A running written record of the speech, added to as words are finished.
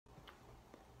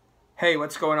Hey,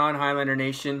 what's going on, Highlander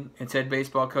Nation? It's head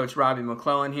baseball coach Robbie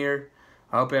McClellan here.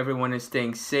 I hope everyone is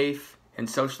staying safe and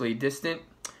socially distant.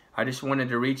 I just wanted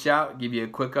to reach out, give you a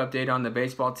quick update on the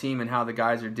baseball team and how the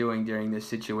guys are doing during this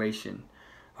situation.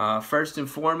 First and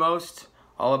foremost,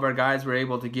 all of our guys were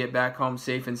able to get back home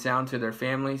safe and sound to their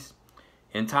families.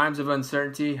 In times of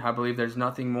uncertainty, I believe there's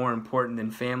nothing more important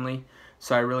than family,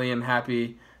 so I really am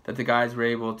happy that the guys were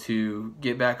able to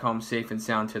get back home safe and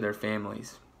sound to their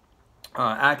families.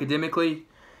 Academically,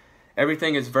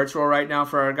 everything is virtual right now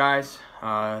for our guys.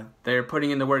 They're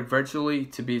putting in the work virtually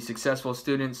to be successful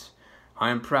students. I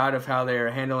am proud of how they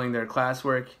are handling their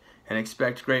classwork and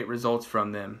expect great results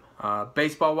from them.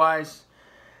 Baseball-wise,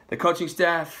 the coaching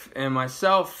staff and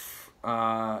myself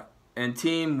and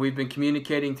team, we've been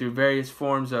communicating through various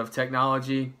forms of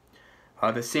technology.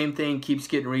 The same thing keeps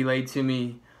getting relayed to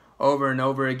me over and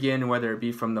over again, whether it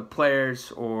be from the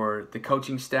players or the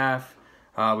coaching staff.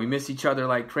 We miss each other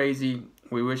like crazy.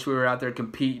 We wish we were out there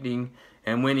competing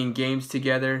and winning games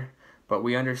together, but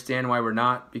we understand why we're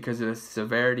not because of the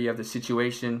severity of the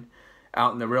situation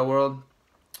out in the real world.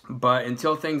 But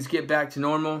until things get back to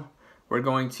normal, we're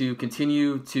going to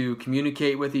continue to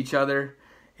communicate with each other.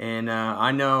 And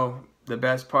I know the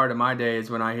best part of my day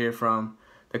is when I hear from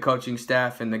the coaching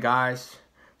staff and the guys.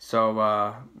 So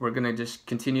we're going to just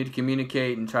continue to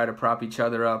communicate and try to prop each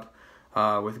other up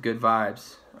with good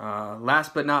vibes.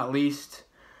 Last but not least,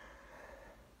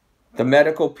 the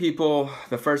medical people,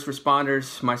 the first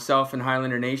responders, myself and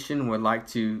Highlander Nation would like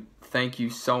to thank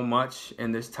you so much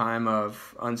in this time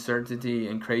of uncertainty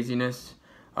and craziness.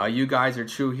 You guys are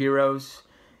true heroes,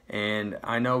 and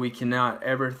I know we cannot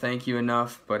ever thank you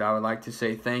enough, but I would like to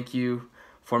say thank you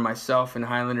for myself and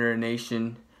Highlander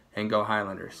Nation, and go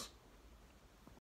Highlanders.